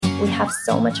We have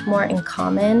so much more in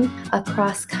common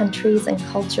across countries and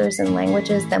cultures and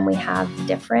languages than we have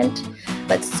different.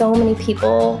 But so many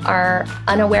people are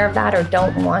unaware of that or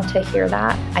don't want to hear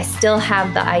that. I still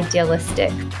have the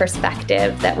idealistic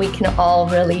perspective that we can all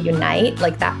really unite,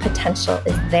 like that potential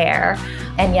is there.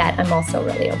 And yet I'm also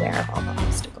really aware of all the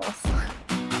obstacles.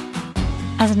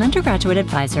 As an undergraduate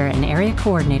advisor and area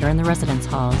coordinator in the residence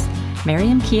halls,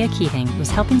 Miriam Kia Keating was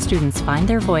helping students find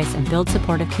their voice and build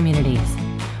supportive communities.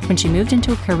 When she moved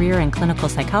into a career in clinical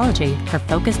psychology, her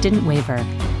focus didn't waver.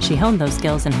 She honed those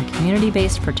skills in her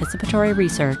community-based participatory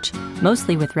research,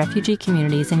 mostly with refugee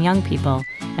communities and young people,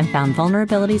 and found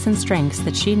vulnerabilities and strengths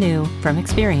that she knew, from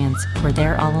experience, were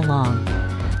there all along.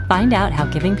 Find out how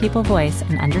giving people voice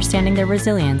and understanding their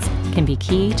resilience can be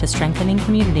key to strengthening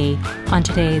community on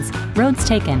today's Roads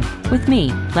Taken with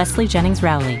me, Leslie Jennings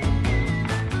Rowley.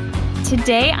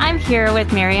 Today I'm here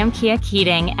with Miriam Kia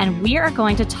Keating, and we are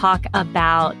going to talk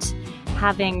about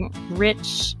having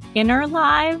rich inner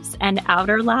lives and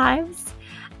outer lives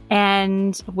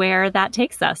and where that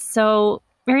takes us. So,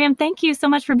 Miriam, thank you so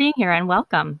much for being here and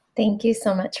welcome. Thank you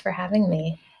so much for having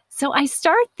me. So I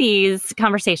start these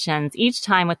conversations each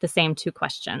time with the same two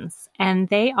questions, and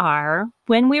they are,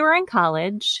 when we were in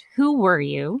college, who were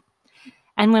you?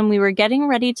 And when we were getting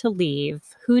ready to leave,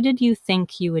 who did you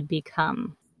think you would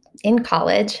become? In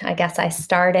college, I guess I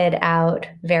started out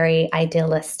very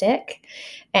idealistic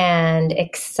and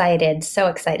excited, so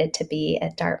excited to be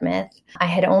at Dartmouth. I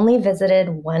had only visited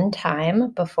one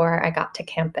time before I got to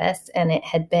campus, and it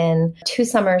had been 2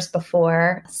 summers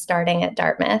before starting at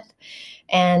Dartmouth.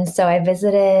 And so I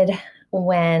visited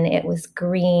when it was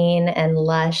green and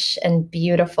lush and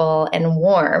beautiful and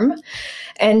warm.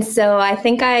 And so I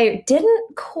think I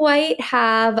didn't quite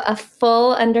have a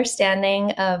full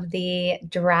understanding of the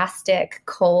drastic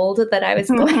cold that I was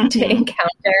going to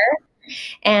encounter.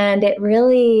 And it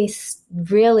really,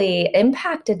 really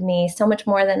impacted me so much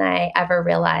more than I ever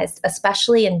realized,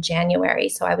 especially in January.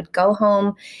 So I would go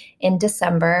home in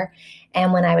December,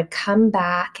 and when I would come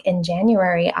back in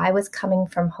January, I was coming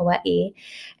from Hawaii,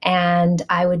 and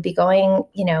I would be going,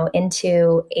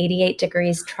 into 88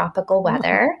 degrees tropical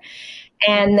weather.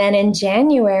 And then in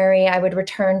January, I would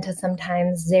return to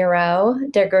sometimes 0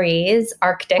 degrees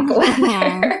Arctic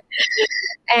weather.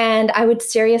 And I would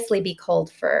seriously be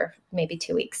cold for maybe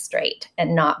 2 weeks straight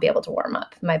and not be able to warm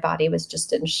up. My body was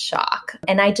just in shock.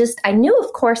 And I knew,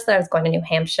 of course, that I was going to New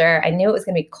Hampshire. I knew it was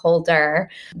going to be colder,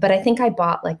 but I think I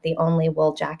bought like the only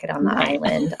wool jacket on the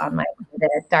island on my way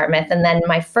to Dartmouth. And then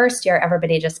my first year,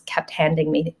 everybody just kept handing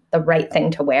me the right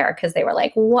thing to wear because they were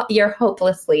like, "What? You're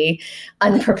hopelessly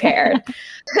unprepared."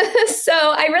 So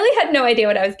I really had no idea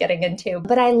what I was getting into,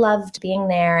 but I loved being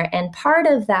there. And part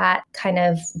of that kind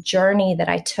of journey that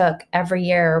I took every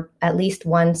year, at least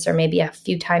once or maybe a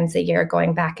few times a year,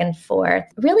 going back and forth,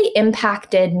 really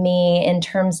impacted me in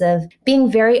terms of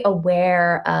being very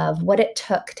aware of what it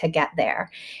took to get there.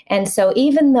 And so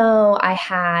even though I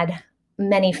had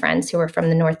many friends who were from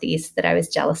the Northeast that I was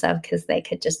jealous of because they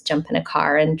could just jump in a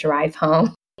car and drive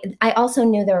home, I also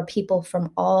knew there were people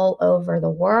from all over the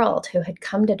world who had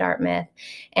come to Dartmouth.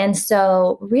 And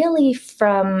so really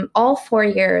from all 4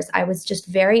 years, I was just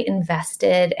very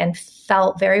invested and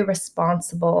felt very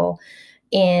responsible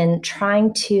in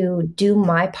trying to do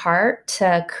my part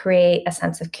to create a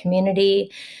sense of community,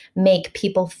 make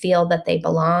people feel that they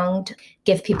belonged,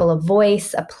 give people a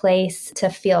voice, a place to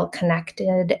feel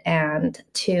connected and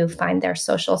to find their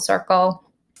social circle.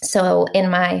 So in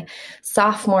my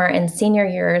sophomore and senior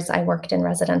years, I worked in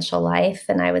residential life,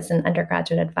 and I was an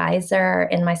undergraduate advisor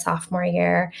in my sophomore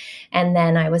year. And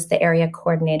then I was the area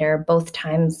coordinator both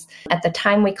times. At the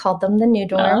time, we called them the new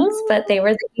dorms, but they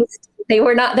were the East.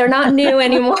 They're not new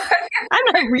anymore.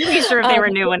 I'm not really sure if they were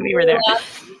new when we were there.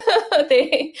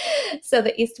 So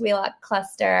the East Wheelock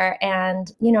cluster. And,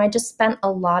 I just spent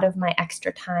a lot of my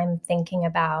extra time thinking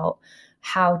about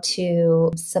how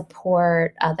to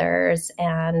support others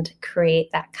and create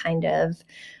that kind of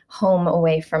home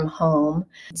away from home.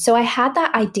 So I had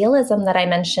that idealism that I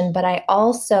mentioned, but I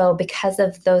also, because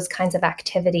of those kinds of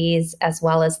activities, as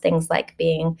well as things like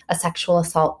being a sexual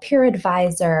assault peer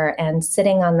advisor and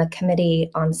sitting on the committee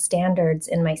on standards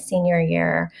in my senior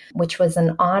year, which was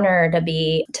an honor to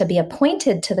be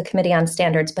appointed to the committee on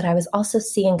standards, but I was also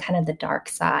seeing kind of the dark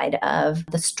side of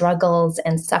the struggles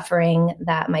and suffering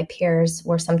that my peers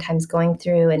were sometimes going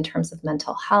through in terms of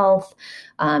mental health.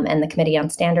 And the committee on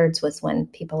standards was when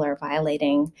people are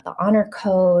violating the honor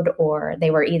code, or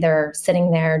they were either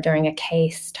sitting there during a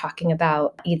case talking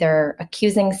about either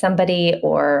accusing somebody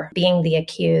or being the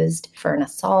accused for an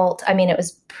assault. I mean, it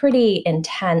was pretty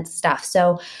intense stuff.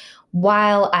 So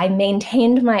while I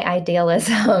maintained my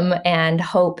idealism and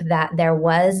hope that there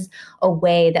was a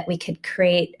way that we could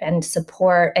create and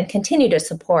support and continue to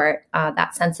support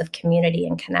that sense of community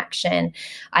and connection,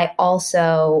 I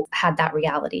also had that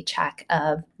reality check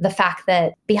of the fact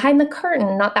that behind the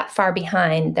curtain, not that far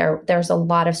behind, there's a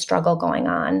lot of struggle going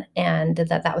on, and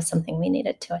that was something we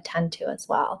needed to attend to as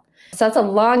well. So that's a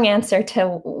long answer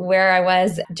to where I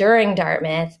was during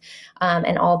Dartmouth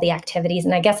and all the activities.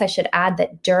 And I guess I should add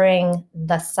that during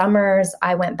the summers,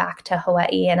 I went back to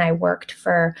Hawaii and I worked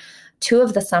for 2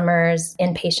 of the summers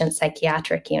inpatient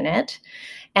psychiatric unit.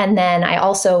 And then I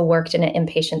also worked in an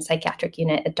inpatient psychiatric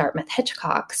unit at Dartmouth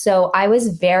Hitchcock. So I was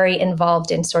very involved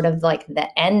in sort of like the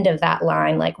end of that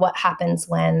line, like what happens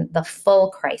when the full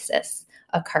crisis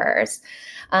occurs.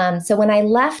 So when I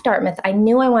left Dartmouth, I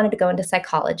knew I wanted to go into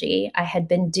psychology. I had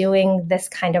been doing this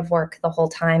kind of work the whole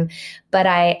time, but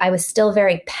I was still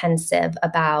very pensive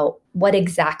about what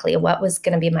was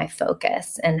going to be my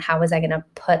focus and how was I going to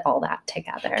put all that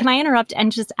together. Can I interrupt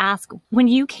and just ask, when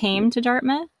you came to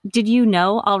Dartmouth, did you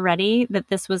know already that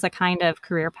this was a kind of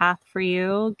career path for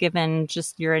you, given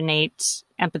just your innate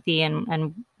empathy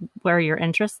and where your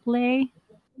interests lay?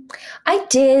 I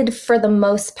did, for the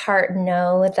most part,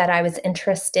 know that I was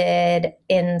interested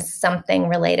in something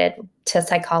related to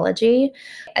psychology.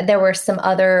 There were some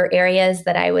other areas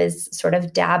that I was sort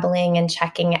of dabbling and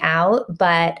checking out,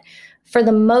 but for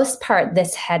the most part,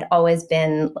 this had always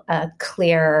been a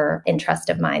clear interest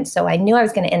of mine. So I knew I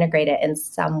was going to integrate it in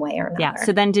some way or another. Yeah.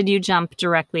 So then did you jump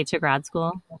directly to grad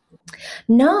school?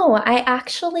 No, I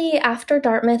actually, after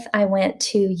Dartmouth, I went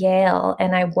to Yale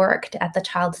and I worked at the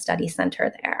Child Study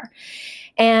Center there.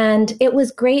 And it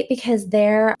was great because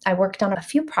there I worked on a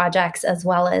few projects as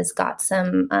well as got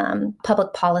some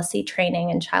public policy training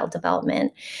and child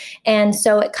development. And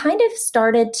so it kind of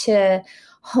started to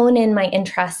hone in my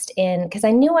interest in, because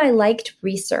I knew I liked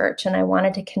research and I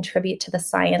wanted to contribute to the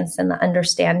science and the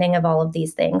understanding of all of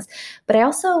these things. But I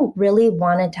also really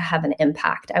wanted to have an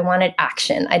impact. I wanted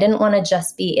action. I didn't want to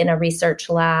just be in a research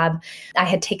lab. I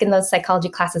had taken those psychology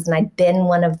classes and I'd been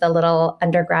one of the little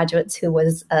undergraduates who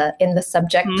was in the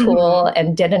subject pool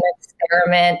and did an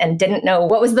experiment and didn't know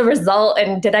what was the result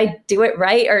and did I do it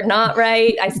right or not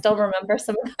right. I still remember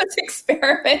some of those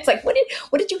experiments. Like, what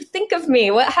did you think of me?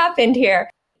 What happened here?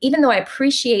 Even though I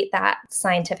appreciate that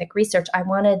scientific research, I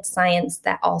wanted science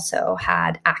that also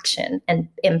had action and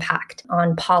impact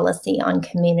on policy, on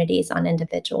communities, on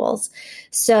individuals.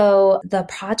 So the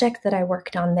project that I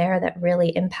worked on there that really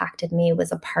impacted me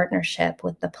was a partnership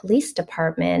with the police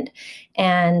department.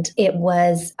 And it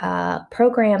was a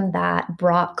program that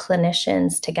brought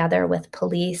clinicians together with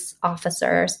police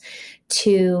officers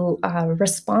to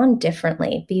respond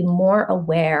differently, be more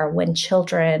aware when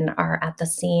children are at the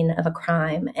scene of a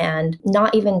crime, and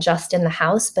not even just in the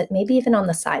house, but maybe even on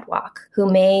the sidewalk, who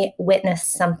may witness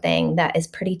something that is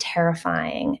pretty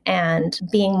terrifying, and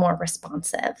being more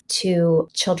responsive to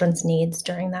children's needs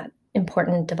during that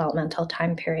important developmental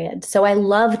time period. So I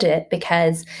loved it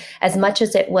because as much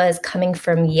as it was coming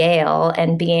from Yale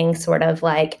and being sort of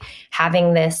like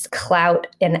having this clout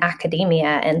in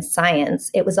academia and science,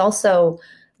 it was also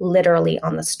literally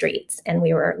on the streets. And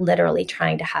we were literally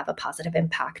trying to have a positive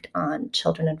impact on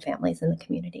children and families in the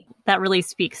community. That really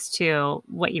speaks to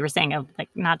what you were saying of like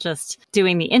not just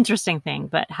doing the interesting thing,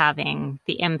 but having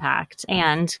the impact.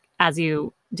 And as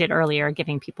you did earlier,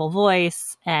 giving people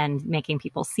voice and making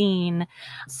people seen.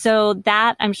 So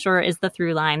that, I'm sure, is the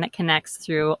through line that connects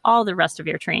through all the rest of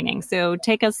your training. So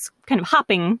take us kind of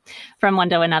hopping from one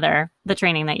to another, the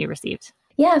training that you received.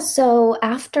 Yeah, so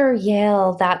after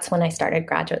Yale, that's when I started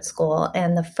graduate school.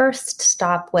 And the first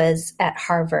stop was at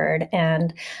Harvard.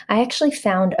 And I actually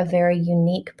found a very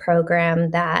unique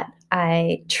program that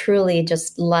I truly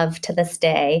just love to this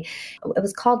day. It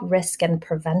was called Risk and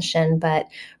Prevention, but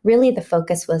really the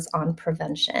focus was on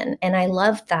prevention. And I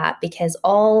loved that because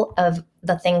all of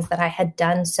the things that I had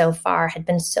done so far had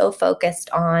been so focused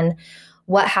on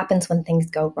what happens when things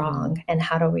go wrong and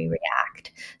how do we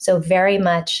react. So very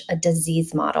much a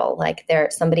disease model, like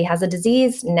somebody has a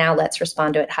disease, now let's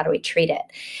respond to it. How do we treat it?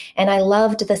 And I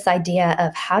loved this idea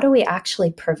of how do we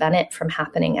actually prevent it from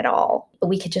happening at all?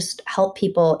 We could just help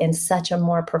people in such a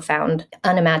more profound,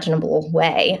 unimaginable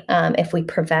way if we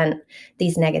prevent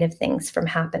these negative things from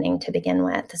happening to begin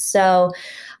with. So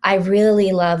I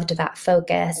really loved that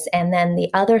focus. And then the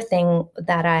other thing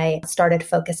that I started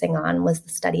focusing on was the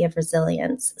study of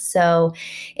resilience. So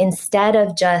instead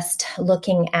of just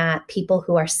looking at people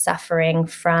who are suffering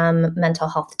from mental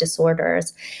health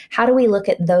disorders, how do we look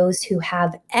at those who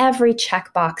have every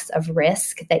checkbox of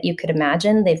risk that you could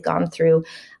imagine? They've gone through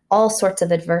all sorts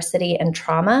of adversity and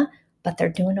trauma, but they're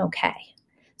doing okay.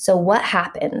 So what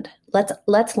happened?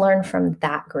 Let's learn from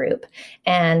that group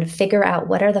and figure out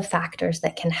what are the factors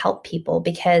that can help people,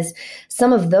 because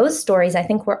some of those stories I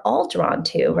think we're all drawn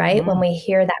to, right? Mm-hmm. When we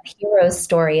hear that hero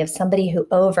story of somebody who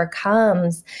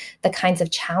overcomes the kinds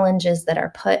of challenges that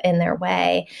are put in their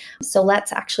way. So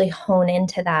let's actually hone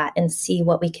into that and see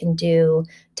what we can do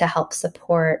to help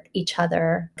support each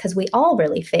other, because we all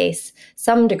really face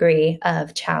some degree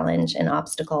of challenge and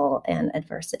obstacle and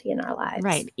adversity in our lives.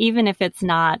 Right. Even if it's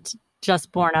not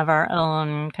just born of our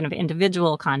own kind of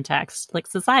individual context, like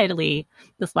societally,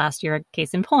 this last year,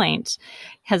 case in point,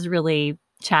 has really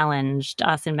challenged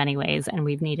us in many ways, and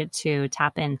we've needed to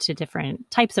tap into different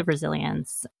types of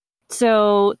resilience.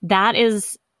 So that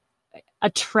is a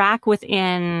track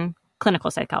within clinical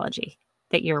psychology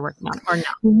that you're working on, or no?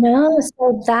 No,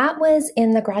 so that was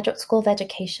in the Graduate School of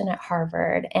Education at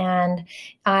Harvard. And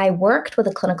I worked with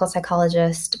a clinical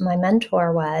psychologist. My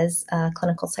mentor was a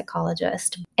clinical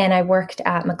psychologist. And I worked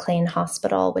at McLean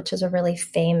Hospital, which is a really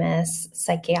famous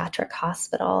psychiatric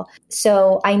hospital.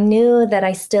 So I knew that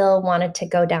I still wanted to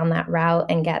go down that route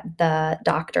and get the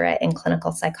doctorate in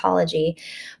clinical psychology.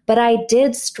 But I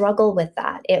did struggle with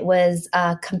that. It was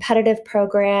a competitive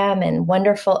program and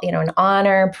wonderful, an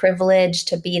honor, privilege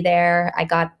to be there.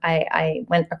 I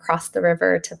went across the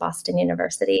river to Boston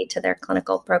University to their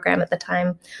clinical program. At the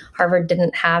time, Harvard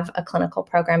didn't have a clinical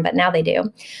program, but now they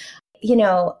do.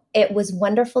 It was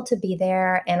wonderful to be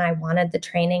there, and I wanted the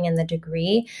training and the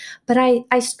degree, but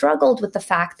I struggled with the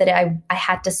fact that I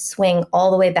had to swing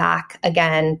all the way back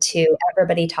again to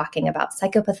everybody talking about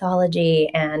psychopathology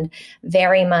and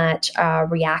very much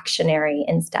reactionary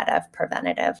instead of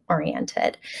preventative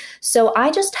oriented. So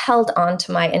I just held on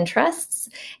to my interests,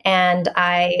 and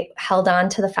I held on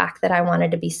to the fact that I wanted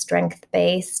to be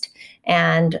strength-based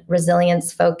and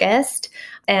resilience focused.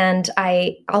 And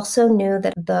I also knew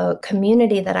that the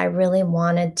community that I really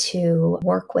wanted to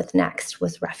work with next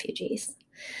was refugees.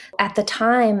 At the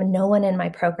time, no one in my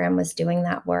program was doing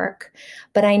that work,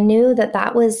 but I knew that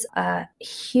that was a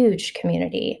huge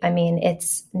community. I mean,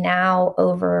 it's now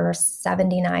over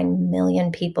 79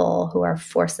 million people who are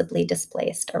forcibly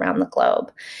displaced around the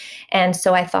globe. And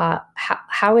so I thought,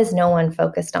 how is no one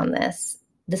focused on this?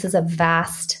 This is a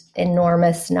vast,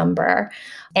 enormous number.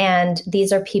 And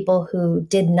these are people who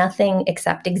did nothing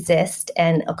except exist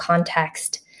in a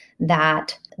context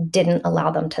that didn't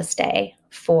allow them to stay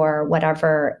for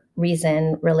whatever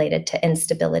reason related to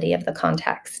instability of the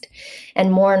context.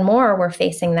 And more we're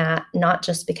facing that, not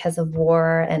just because of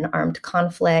war and armed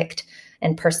conflict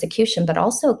and persecution, but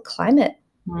also climate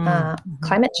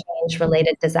change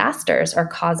related disasters are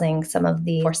causing some of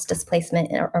the forced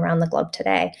displacement around the globe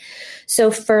today.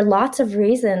 So for lots of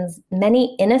reasons,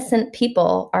 many innocent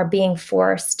people are being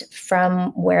forced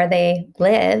from where they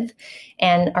live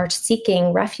and are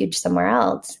seeking refuge somewhere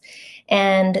else.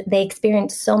 And they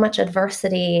experience so much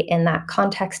adversity in that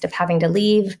context of having to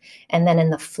leave, and then in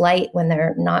the flight when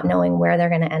they're not knowing where they're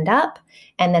going to end up.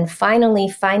 And then finally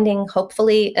finding,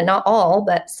 hopefully, and not all,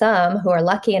 but some who are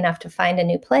lucky enough to find a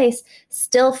new place,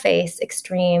 still face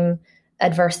extreme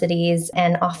adversities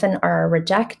and often are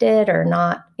rejected or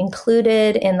not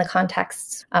included in the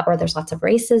context, or there's lots of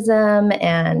racism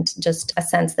and just a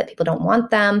sense that people don't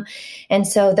want them. And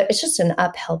so it's just an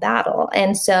uphill battle.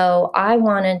 And so I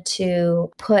wanted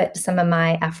to put some of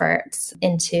my efforts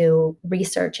into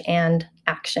research and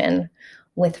action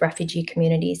with refugee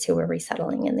communities who were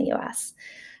resettling in the U.S.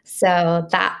 So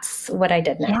that's what I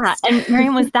did next. Yeah. And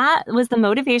Miriam, was the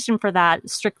motivation for that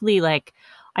strictly like,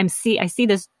 I see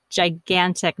this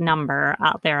gigantic number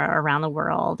out there around the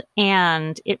world,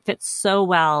 and it fits so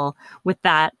well with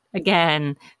that,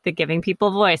 again, the giving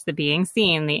people voice, the being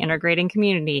seen, the integrating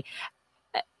community?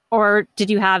 Or did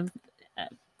you have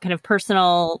kind of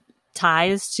personal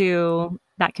ties to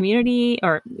that community?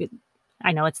 Or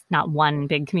I know it's not one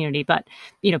big community, but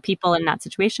people in that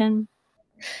situation?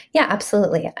 Yeah,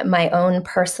 absolutely. My own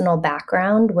personal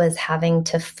background was having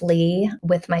to flee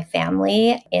with my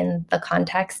family in the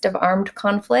context of armed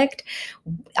conflict.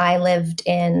 I lived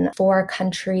in 4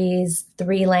 countries,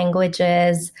 3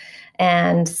 languages,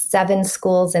 and 7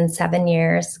 schools in 7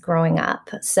 years growing up.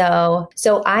 So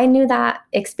I knew that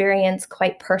experience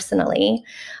quite personally.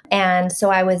 And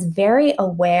so I was very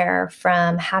aware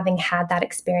from having had that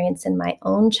experience in my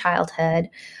own childhood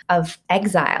of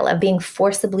exile, of being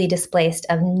forcibly displaced,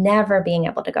 of never being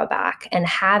able to go back and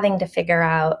having to figure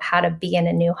out how to be in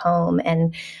a new home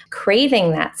and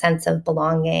craving that sense of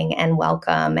belonging and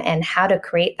welcome and how to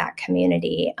create that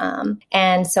community.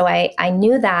 And so I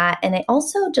knew that. And it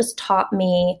also just taught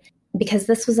me, because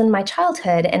this was in my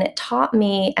childhood, and it taught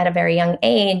me at a very young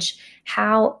age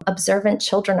how observant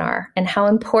children are and how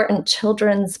important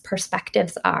children's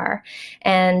perspectives are.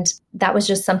 And that was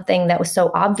just something that was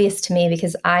so obvious to me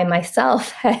because I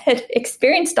myself had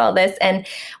experienced all this and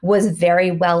was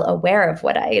very well aware of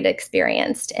what I had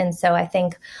experienced. And so I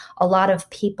think a lot of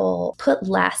people put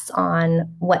less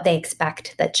on what they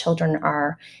expect that children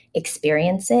are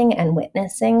experiencing and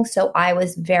witnessing. So I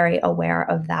was very aware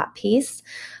of that piece,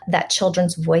 that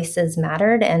children's voices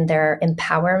mattered and their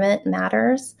empowerment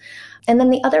matters. And then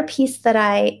the other piece that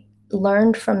I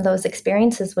learned from those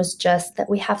experiences was just that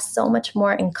we have so much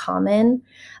more in common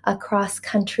across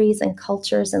countries and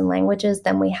cultures and languages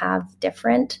than we have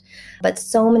different. But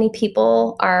so many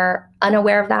people are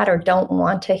unaware of that or don't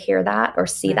want to hear that or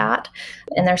see that.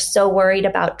 And they're so worried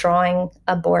about drawing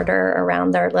a border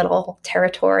around their little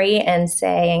territory and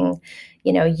saying,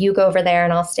 you go over there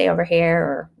and I'll stay over here,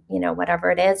 or, whatever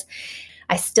it is.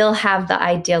 I still have the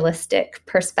idealistic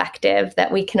perspective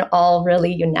that we can all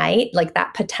really unite, like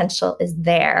that potential is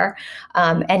there.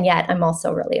 And yet I'm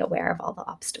also really aware of all the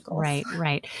obstacles.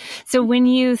 Right. So when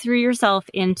you threw yourself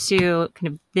into kind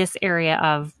of this area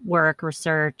of work,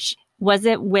 research, was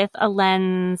it with a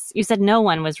lens? You said no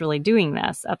one was really doing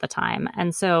this at the time.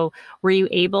 And so were you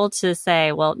able to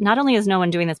say, well, not only is no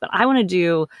one doing this, but I want to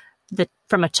do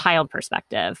from a child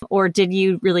perspective? Or did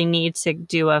you really need to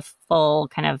do a full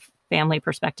kind of family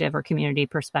perspective or community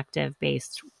perspective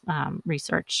based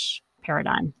research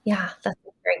paradigm? Yeah, that's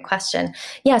a great question.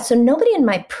 Yeah, so nobody in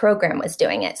my program was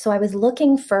doing it. So I was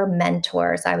looking for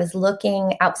mentors. I was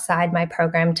looking outside my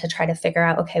program to try to figure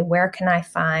out, okay, where can I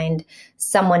find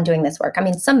someone doing this work? I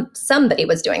mean, somebody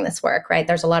was doing this work, right?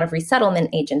 There's a lot of resettlement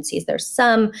agencies. There's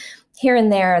some here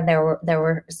and there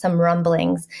were some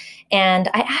rumblings. And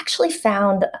I actually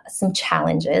found some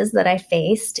challenges that I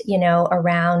faced,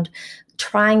 around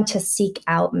trying to seek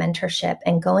out mentorship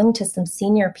and going to some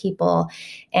senior people.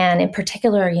 And in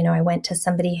particular, I went to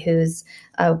somebody who's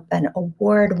an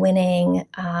award-winning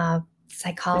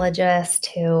psychologist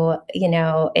who,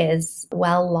 is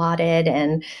well lauded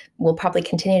and will probably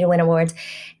continue to win awards.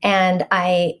 And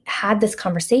I had this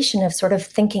conversation of sort of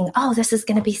thinking, oh, this is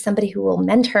going to be somebody who will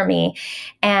mentor me.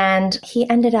 And he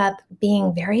ended up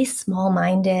being very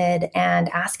small-minded and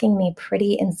asking me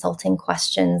pretty insulting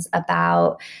questions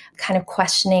about kind of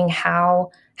questioning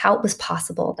how it was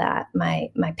possible that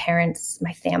my parents,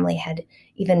 my family had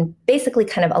even basically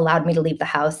kind of allowed me to leave the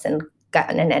house and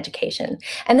gotten an education.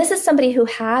 And this is somebody who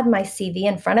had my CV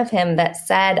in front of him that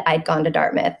said I'd gone to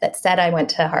Dartmouth, that said I went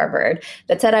to Harvard,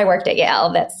 that said I worked at Yale,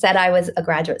 that said I was a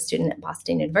graduate student at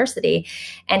Boston University.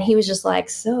 And he was just like,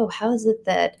 so how is it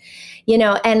that,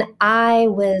 and I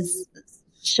was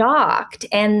shocked.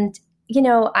 And,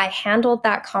 I handled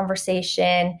that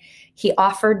conversation. He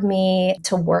offered me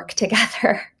to work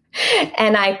together.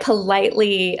 And I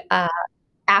politely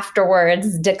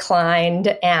afterwards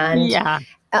declined. And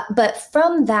but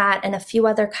from that and a few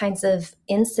other kinds of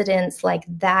incidents like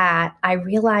that, I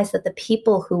realized that the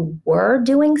people who were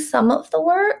doing some of the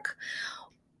work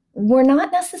were not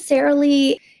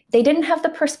necessarily, they didn't have the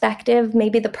perspective,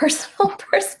 maybe the personal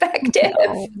perspective.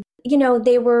 No.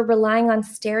 They were relying on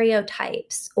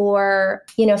stereotypes or,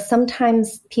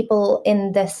 sometimes people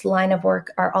in this line of work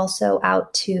are also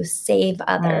out to save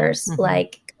others,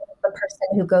 like the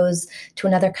person who goes to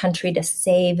another country to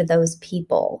save those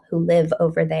people who live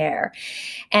over there.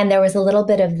 And there was a little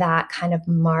bit of that kind of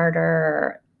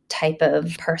martyr type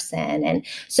of person. And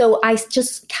so I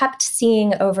just kept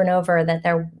seeing over and over that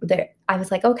I was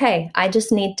like, okay, I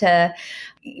just need to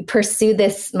pursue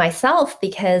this myself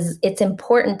because it's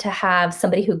important to have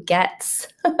somebody who gets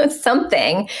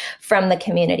something from the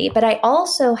community. But I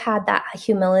also had that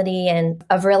humility and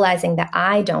of realizing that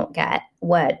I don't get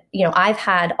what, I've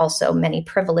had also many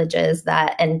privileges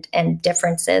that and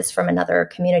differences from another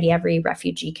community. Every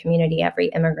refugee community, every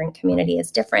immigrant community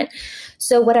is different.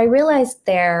 So what I realized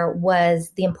there was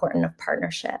the importance of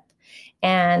partnership.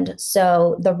 And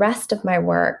so the rest of my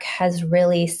work has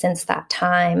really, since that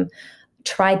time,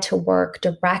 tried to work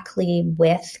directly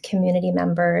with community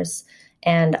members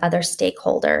and other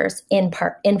stakeholders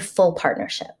in full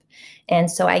partnership.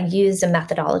 And so I used a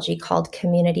methodology called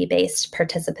community-based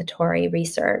participatory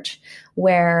research,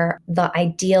 where the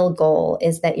ideal goal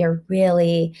is that you're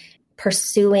really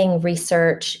pursuing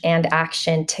research and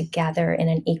action together in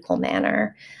an equal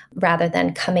manner, rather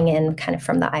than coming in kind of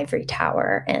from the ivory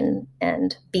tower and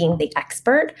being the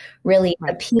expert. Really,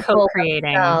 the people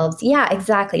co-creating themselves. Yeah,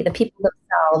 exactly. The people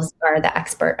themselves are the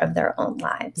expert of their own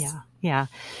lives. Yeah.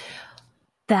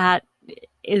 That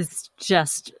is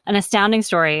just an astounding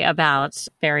story about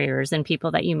barriers and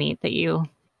people that you meet that you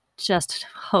just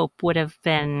hope would have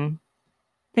been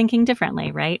thinking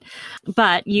differently, right?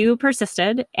 But you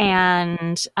persisted,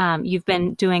 and you've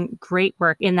been doing great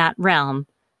work in that realm.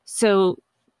 So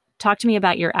talk to me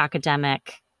about your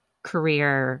academic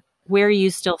career, where you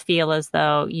still feel as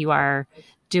though you are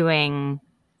doing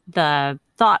the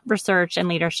thought research and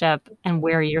leadership, and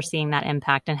where you're seeing that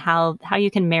impact, and how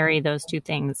you can marry those two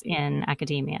things in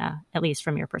academia, at least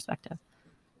from your perspective.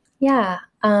 Yeah.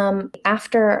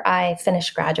 After I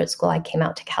finished graduate school, I came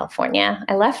out to California.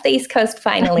 I left the East Coast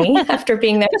finally after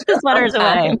being there for the sweaters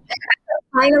away.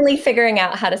 Finally figuring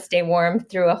out how to stay warm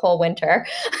through a whole winter.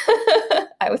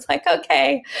 I was like,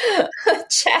 okay,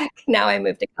 check. Now I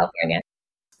moved to California.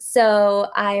 So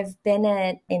I've been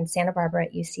in Santa Barbara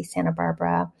at UC Santa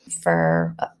Barbara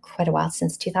for quite a while,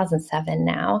 since 2007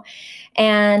 now.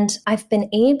 And I've been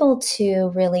able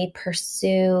to really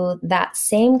pursue that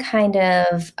same kind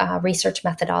of research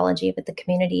methodology with the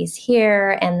communities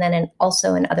here, and then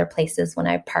also in other places when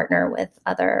I partner with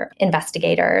other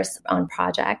investigators on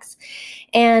projects.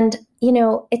 And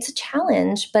it's a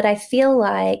challenge, but I feel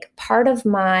like part of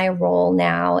my role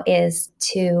now is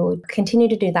to continue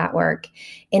to do that work,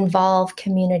 involve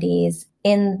communities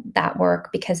in that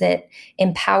work, because it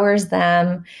empowers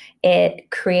them. It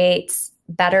creates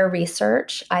better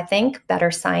research, I think,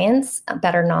 better science,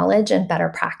 better knowledge, and better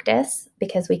practice,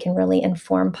 because we can really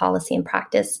inform policy and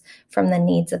practice from the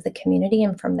needs of the community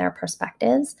and from their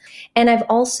perspectives. And I've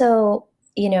also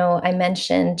I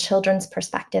mentioned children's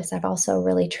perspectives. I've also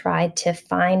really tried to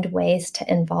find ways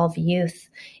to involve youth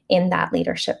in that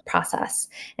leadership process.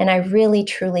 And I really,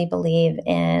 truly believe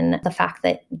in the fact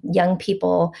that young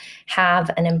people have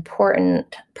an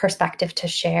important perspective to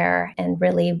share and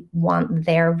really want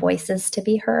their voices to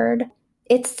be heard.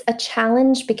 It's a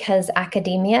challenge because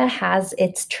academia has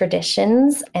its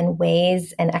traditions and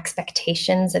ways and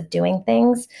expectations of doing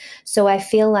things. So I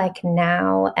feel like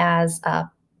now, as a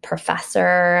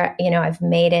professor, I've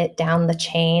made it down the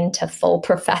chain to full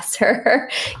professor.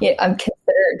 I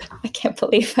can't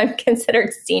believe I'm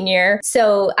considered senior.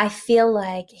 So I feel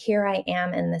like here I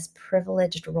am in this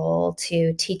privileged role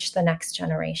to teach the next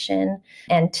generation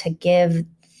and to give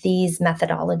these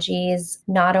methodologies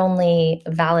not only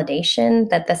validation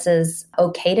that this is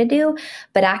okay to do,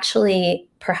 but actually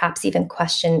perhaps even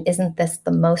question, isn't this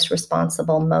the most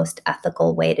responsible, most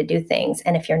ethical way to do things?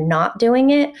 And if you're not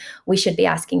doing it, we should be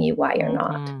asking you why you're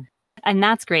not. Mm-hmm. And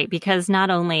that's great, because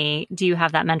not only do you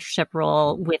have that mentorship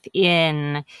role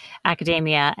within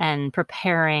academia and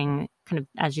preparing kind of,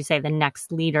 as you say, the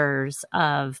next leaders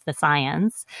of the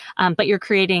science, but you're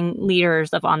creating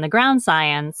leaders of on-the-ground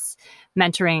science,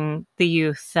 mentoring the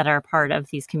youth that are part of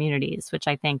these communities, which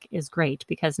I think is great,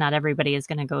 because not everybody is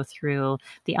going to go through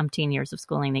the umpteen years of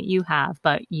schooling that you have,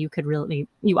 but you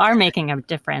are making a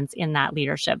difference in that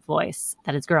leadership voice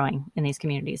that is growing in these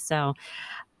communities. So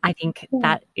I think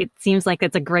that it seems like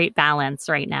it's a great balance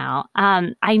right now.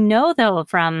 I know, though,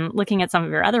 from looking at some of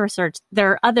your other research,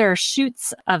 there are other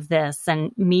shoots of this,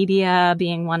 and media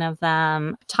being one of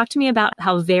them. Talk to me about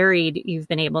how varied you've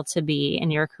been able to be in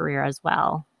your career as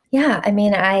well. Yeah, I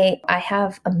mean, I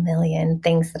have a million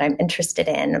things that I'm interested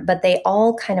in, but they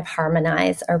all kind of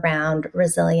harmonize around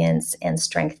resilience and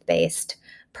strength-based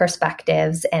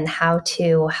perspectives and how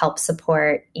to help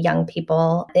support young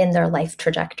people in their life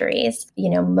trajectories.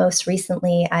 Most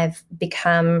recently, I've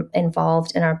become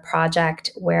involved in a project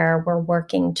where we're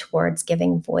working towards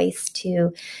giving voice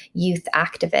to youth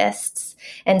activists.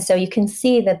 And so you can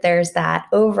see that there's that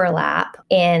overlap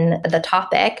in the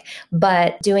topic,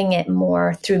 but doing it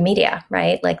more through media,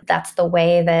 right? Like that's the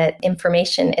way that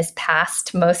information is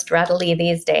passed most readily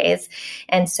these days.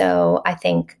 And so I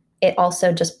think it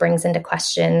also just brings into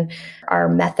question our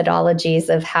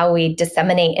methodologies of how we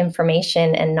disseminate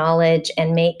information and knowledge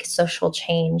and make social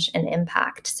change and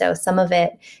impact. So some of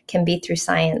it can be through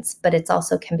science, but it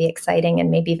also can be exciting and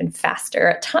maybe even faster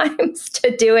at times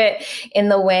to do it in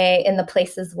the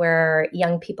places where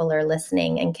young people are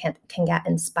listening and can get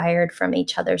inspired from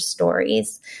each other's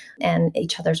stories and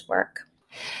each other's work.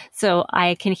 So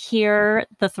I can hear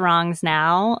the throngs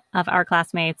now of our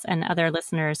classmates and other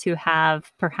listeners who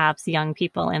have perhaps young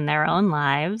people in their own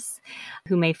lives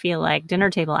who may feel like dinner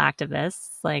table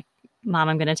activists, like, Mom,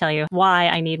 I'm going to tell you why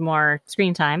I need more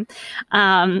screen time.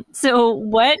 So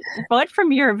what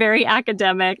from your very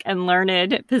academic and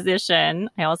learned position,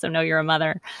 I also know you're a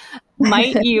mother,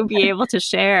 might you be able to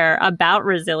share about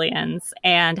resilience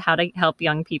and how to help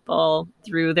young people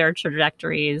through their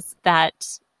trajectories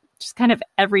that just kind of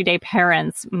everyday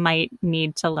parents might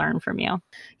need to learn from you?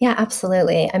 Yeah,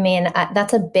 absolutely. I mean,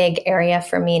 that's a big area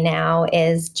for me now,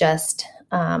 is just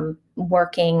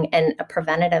working in a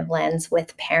preventative lens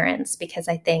with parents, because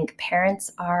I think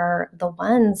parents are the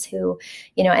ones who,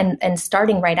 and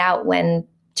starting right out when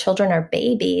children are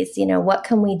babies, what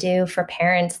can we do for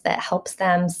parents that helps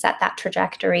them set that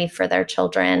trajectory for their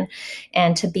children,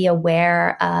 and to be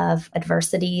aware of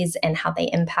adversities and how they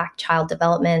impact child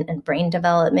development and brain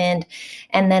development.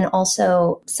 And then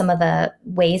also some of the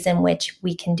ways in which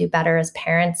we can do better as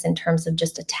parents in terms of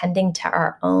just attending to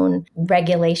our own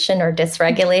regulation or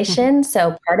dysregulation.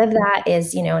 So part of that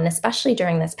is, and especially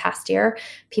during this past year,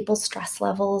 people's stress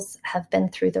levels have been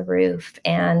through the roof,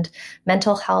 and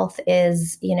mental health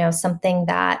is something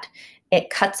that it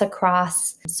cuts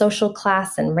across social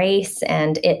class and race,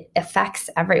 and it affects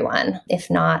everyone, if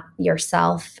not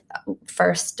yourself,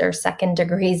 first or second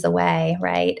degrees away,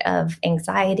 right, of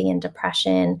anxiety and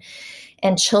depression.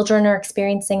 And children are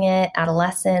experiencing it,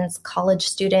 adolescents, college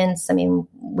students. I mean,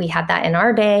 we had that in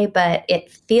our day, but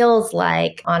it feels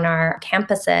like on our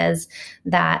campuses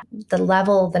that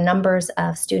the numbers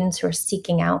of students who are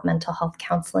seeking out mental health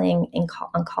counseling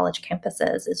on college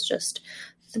campuses is just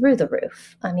through the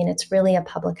roof. I mean, it's really a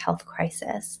public health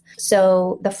crisis.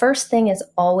 So the first thing is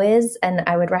always, and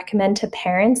I would recommend to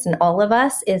parents and all of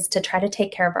us, is to try to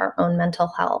take care of our own mental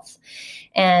health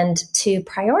and to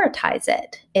prioritize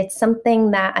it. It's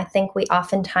something that I think we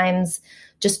oftentimes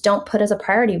just don't put as a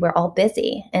priority. We're all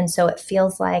busy. And so it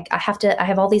feels like I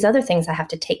have all these other things I have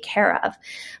to take care of.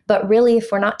 But really,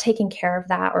 if we're not taking care of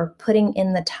that or putting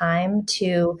in the time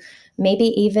to maybe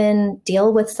even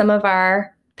deal with some of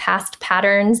our past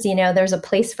patterns, there's a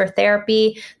place for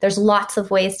therapy. There's lots of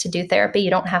ways to do therapy.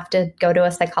 You don't have to go to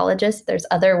a psychologist. There's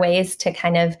other ways to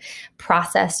kind of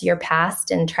process your past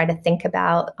and try to think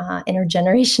about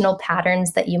intergenerational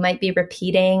patterns that you might be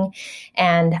repeating,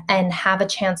 and have a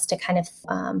chance to kind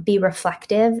of be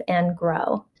reflective and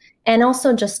grow. And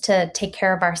also just to take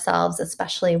care of ourselves,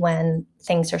 especially when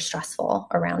things are stressful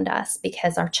around us,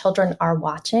 because our children are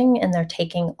watching and they're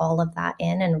taking all of that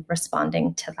in and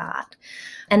responding to that.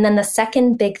 And then the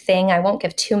second big thing, I won't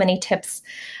give too many tips,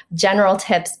 general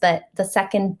tips, but the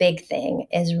second big thing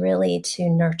is really to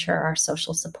nurture our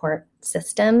social support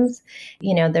systems.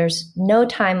 There's no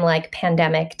time like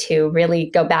pandemic to really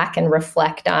go back and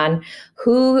reflect on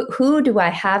who do I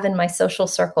have in my social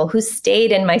circle, who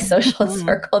stayed in my social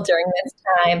circle during this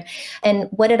time, and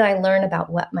what did I learn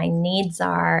about what my needs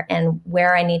are and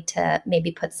where I need to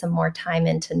maybe put some more time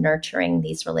into nurturing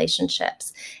these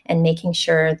relationships and making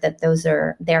sure that those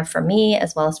are there for me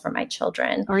as well as for my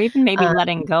children. Or even maybe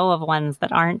letting go of ones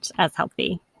that aren't as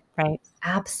healthy, right?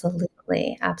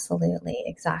 Absolutely.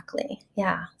 Exactly.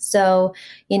 Yeah. So,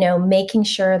 making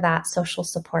sure that social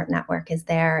support network is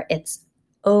there, it's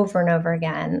over and over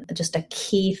again, just a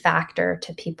key factor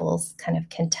to people's kind of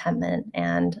contentment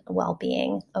and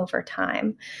well-being over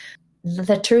time.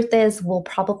 The truth is, we'll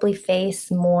probably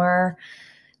face more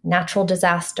natural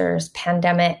disasters,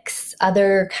 pandemics,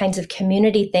 other kinds of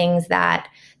community things that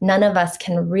none of us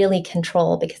can really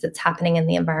control because it's happening in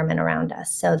the environment around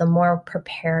us. So the more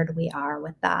prepared we are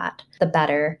with that, the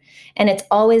better. And it's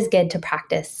always good to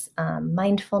practice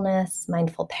mindfulness,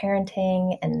 mindful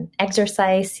parenting, and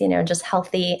exercise, just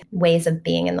healthy ways of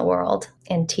being in the world,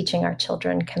 and teaching our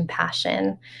children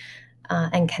compassion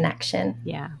and connection.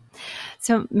 Yeah.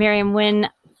 So Miriam, when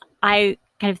I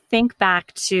kind of think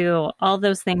back to all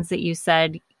those things that you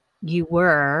said you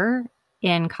were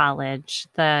in college,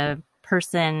 the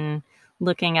person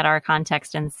looking at our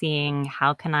context and seeing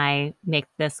how can I make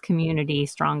this community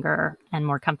stronger and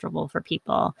more comfortable for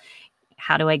people?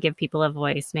 How do I give people a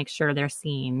voice, make sure they're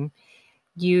seen?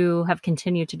 You have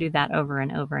continued to do that over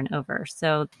and over and over.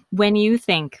 So when you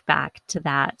think back to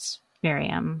that,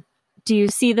 Miriam, do you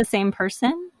see the same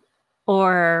person,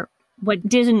 or what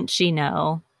didn't she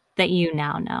know that you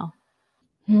now know?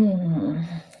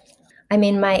 I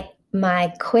mean,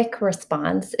 my quick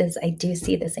response is I do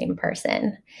see the same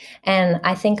person. And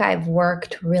I think I've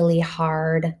worked really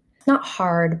hard, not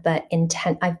hard, but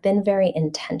I've been very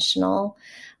intentional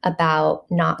about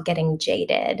not getting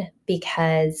jaded,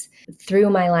 because through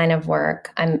my line of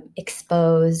work, I'm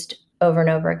exposed over and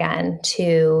over again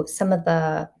to some of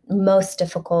the most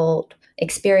difficult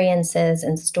experiences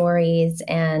and stories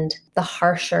and the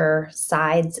harsher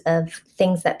sides of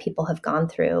things that people have gone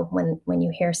through when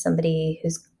you hear somebody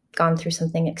who's gone through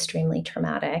something extremely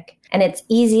traumatic. And it's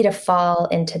easy to fall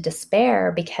into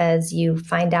despair because you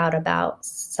find out about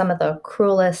some of the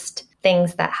cruelest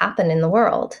things that happen in the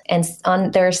world. And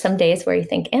there are some days where you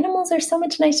think animals are so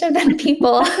much nicer than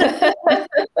people.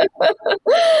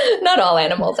 Not all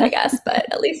animals, I guess,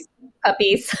 but at least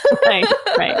puppies. Right.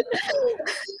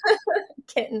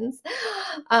 Kittens.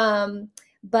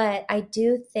 But I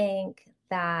do think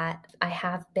that I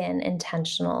have been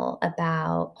intentional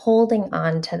about holding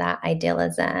on to that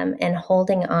idealism and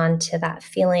holding on to that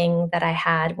feeling that I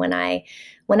had when I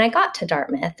got to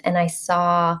Dartmouth and I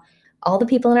saw all the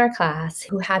people in our class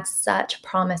who had such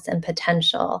promise and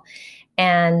potential.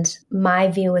 And my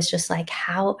view was just like,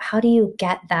 how do you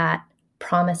get that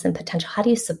promise and potential? How do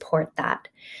you support that?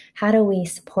 How do we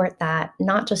support that,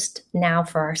 not just now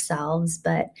for ourselves,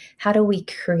 but how do we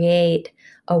create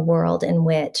a world in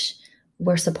which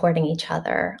we're supporting each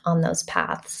other on those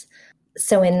paths?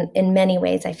 So in many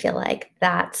ways, I feel like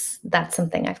that's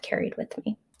something I've carried with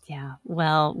me. Yeah.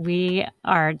 Well, we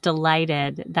are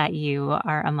delighted that you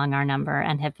are among our number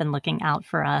and have been looking out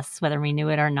for us, whether we knew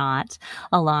it or not,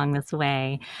 along this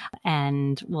way.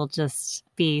 And we'll just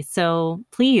be so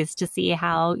pleased to see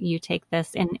how you take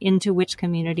this and into which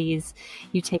communities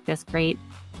you take this great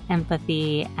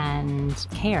empathy and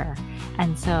care.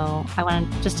 And so I want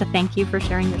just to thank you for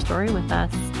sharing your story with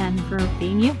us and for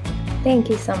being you. Thank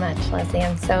you so much, Leslie.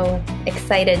 I'm so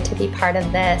excited to be part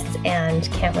of this and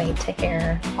can't wait to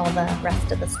hear all the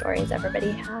rest of the stories everybody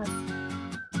has.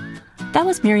 That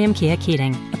was Miriam Kia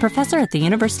Keating, a professor at the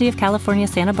University of California,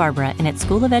 Santa Barbara in its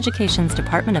School of Education's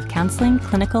Department of Counseling,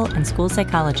 Clinical, and School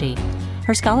Psychology.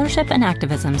 Her scholarship and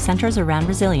activism centers around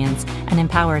resilience and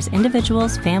empowers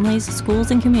individuals, families,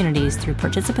 schools, and communities through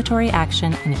participatory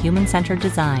action and human-centered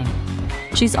design.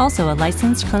 She's also a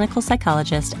licensed clinical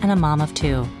psychologist and a mom of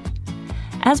 2.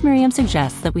 As Miriam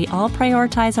suggests that we all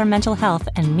prioritize our mental health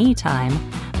and me time,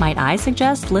 might I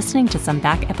suggest listening to some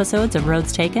back episodes of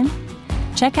Roads Taken?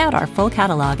 Check out our full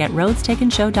catalog at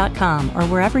roadstakenshow.com or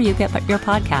wherever you get your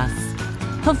podcasts.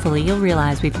 Hopefully you'll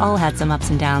realize we've all had some ups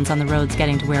and downs on the roads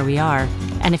getting to where we are.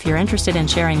 And if you're interested in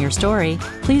sharing your story,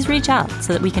 please reach out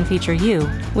so that we can feature you,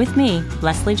 with me,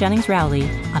 Leslie Jennings Rowley,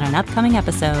 on an upcoming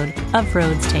episode of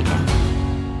Roads Taken.